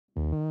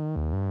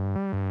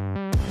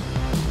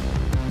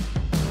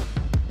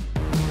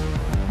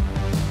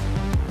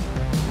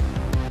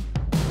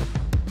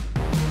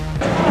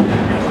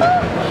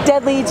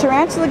Deadly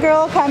Tarantula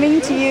Girl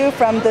coming to you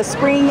from the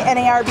spring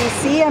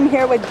NARBC. I'm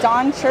here with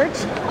Dawn Church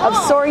of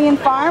Saurian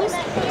Farms.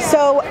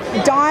 So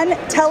Dawn,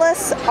 tell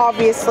us,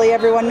 obviously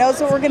everyone knows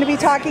what we're going to be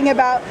talking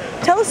about.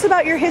 Tell us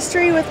about your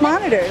history with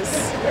monitors.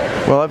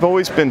 Well, I've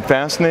always been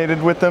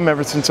fascinated with them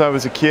ever since I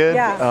was a kid,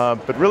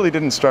 but really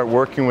didn't start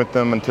working with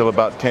them until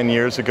about 10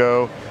 years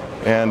ago.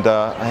 And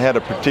I had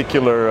a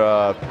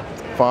particular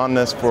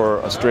fondness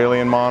for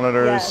Australian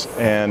monitors,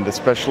 and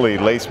especially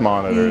lace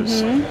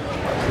monitors.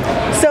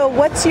 So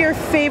what's your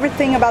favorite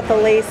thing about the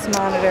lace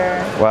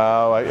monitor?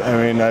 Wow, I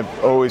mean,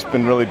 I've always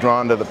been really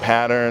drawn to the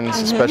patterns,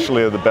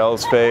 especially of the Belli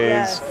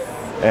Phase,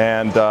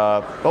 and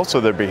also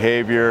their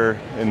behavior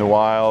in the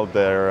wild,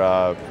 their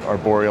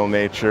arboreal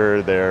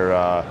nature,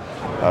 their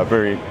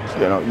very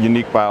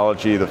unique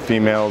biology. The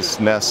females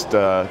nest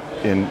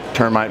in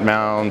termite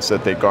mounds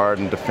that they guard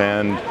and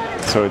defend.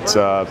 So it's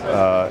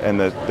and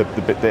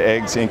the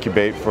eggs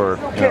incubate for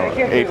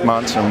 8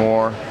 months or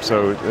more.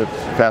 So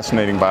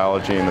fascinating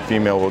biology, and the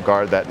female will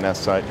guard that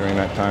nest site during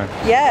that time.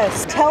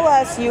 Yes. Tell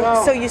us,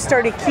 so you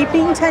started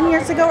keeping 10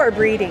 years ago or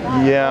breeding?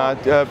 Yeah,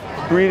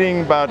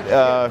 breeding about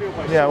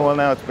well,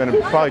 now it's been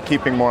probably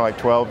keeping more like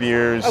 12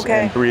 years,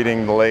 and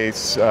breeding the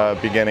lace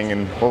beginning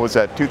in, what was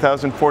that,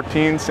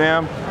 2014,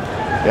 Sam?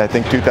 Yeah, I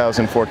think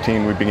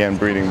 2014 we began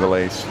breeding the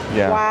lace.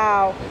 Yeah.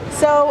 Wow.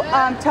 So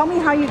tell me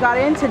how you got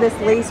into this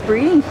lace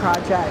breeding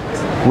project.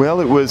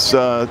 Well, it was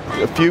a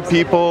few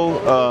people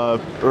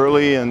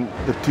early in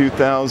the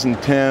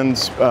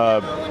 2010s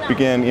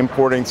began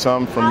importing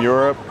some from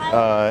Europe.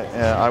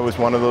 And I was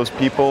one of those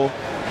people,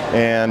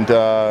 and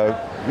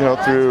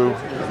through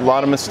a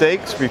lot of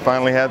mistakes, we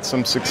finally had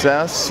some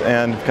success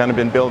and kind of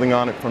been building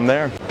on it from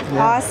there.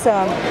 Yeah.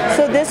 Awesome.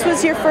 So this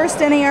was your first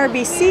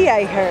NARBC,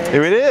 I heard.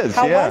 It is,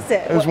 How was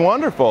it? It was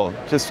wonderful.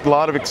 Just a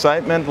lot of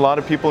excitement, a lot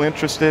of people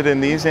interested in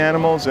these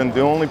animals, and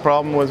the only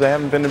problem was I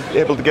haven't been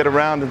able to get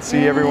around and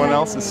see everyone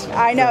else's.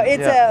 I know,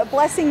 it's a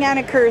blessing and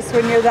a curse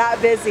when you're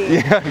that busy.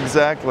 Yeah,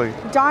 exactly.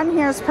 Dawn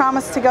here has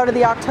promised to go to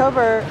the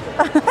October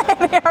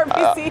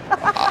NARBC.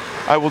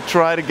 I will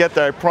try to get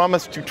there. I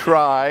promise to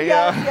try.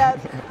 Yes.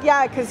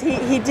 Yeah, because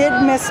he did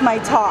miss my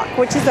talk,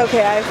 which is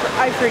okay.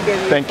 I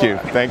forgive you.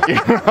 Thank you.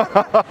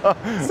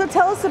 So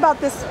tell us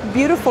about this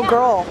beautiful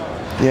girl.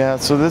 Yeah,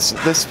 so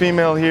this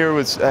female here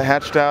was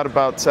hatched out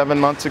about 7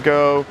 months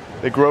ago.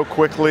 They grow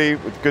quickly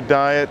with good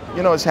diet.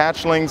 You know, as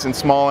hatchlings and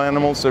small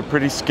animals, they're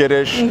pretty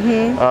skittish,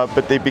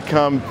 but they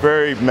become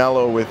very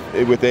mellow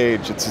with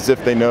age. It's as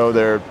if they know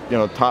their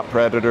top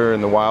predator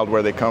in the wild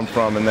where they come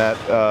from, and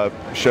that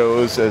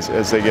shows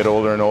as they get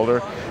older and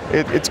older.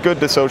 It's good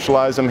to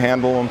socialize them,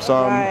 handle them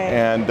some,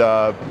 and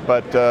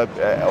but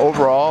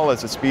overall,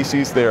 as a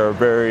species, they are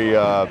very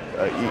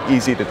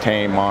easy to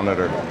tame,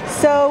 monitor.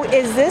 So,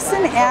 is this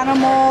an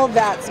animal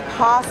that's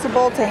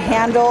possible to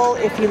handle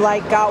if you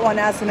got one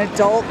as an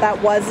adult that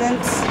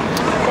wasn't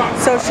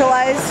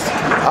socialized?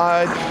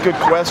 Good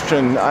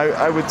question.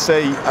 I would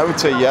say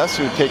yes.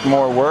 It would take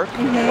more work,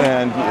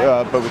 and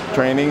but with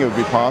training it would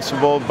be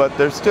possible. But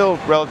they're still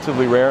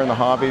relatively rare in the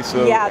hobby.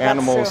 So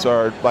animals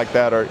are like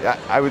that. Or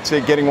I would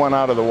say getting one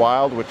out of the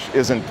wild, which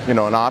isn't an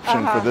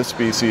option for this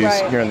species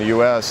here in the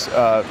U.S.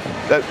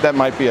 That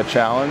might be a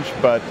challenge.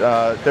 But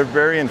they're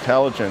very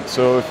intelligent.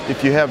 So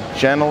if you have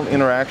gentle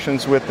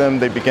interactions with them,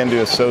 they begin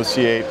to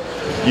associate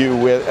you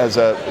with as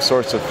a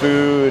source of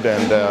food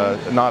and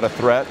not a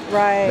threat.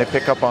 They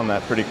pick up on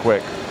that pretty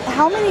quick.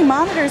 How many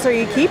monitors are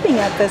you keeping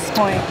at this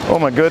point? Oh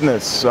my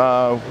goodness.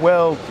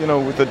 Well,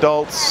 with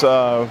adults, we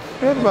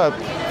have about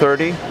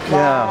 30.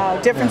 Wow.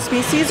 Different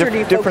species, or do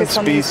you focus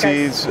on these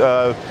guys?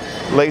 Different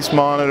species. Lace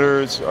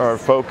monitors are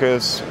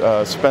focus.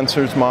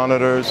 Spencer's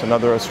monitors,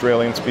 another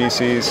Australian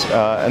species,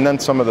 and then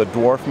some of the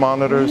dwarf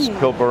monitors,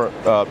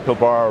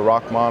 Pilbara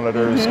rock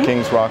monitors,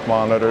 King's rock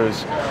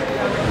monitors.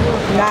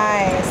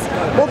 Nice.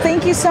 Well,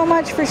 thank you so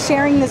much for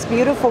sharing this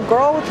beautiful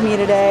girl with me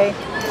today.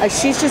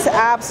 She's just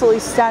absolutely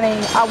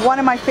stunning. One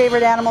of my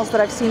favorite animals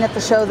that I've seen at the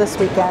show this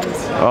weekend.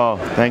 Oh,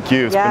 thank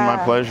you. It's been my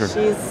pleasure.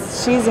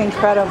 She's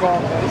incredible.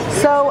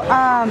 So,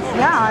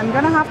 I'm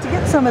going to have to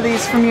get some of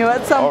these from you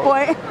at some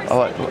point.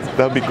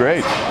 That'd be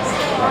great.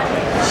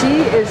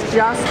 She is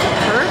just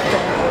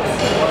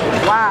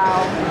perfect.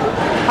 Wow.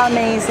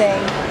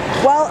 Amazing.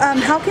 Well,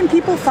 how can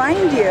people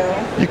find you?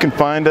 You can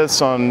find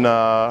us on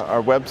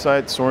our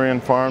website,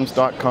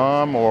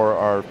 saurianfarms.com, or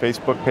our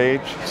Facebook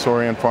page,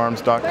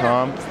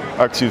 saurianfarms.com.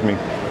 Excuse me,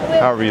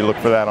 however you look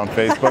for that on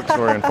Facebook,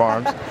 Saurian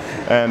Farms.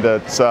 And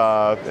it's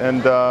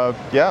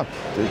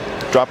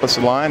drop us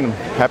a line. I'm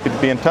happy to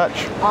be in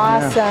touch.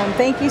 Awesome.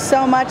 Thank you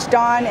so much,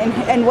 Dawn.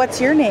 And what's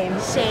your name?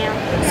 Sam.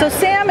 So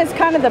Sam is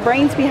kind of the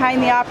brains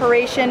behind the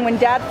operation. When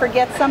Dad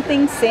forgets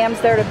something, Sam's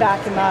there to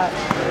back him up.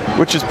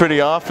 Which is pretty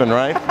often,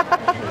 right?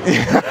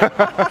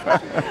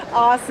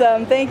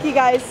 Awesome. Thank you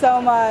guys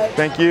so much.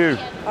 Thank you.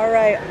 All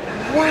right.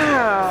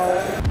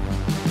 Wow.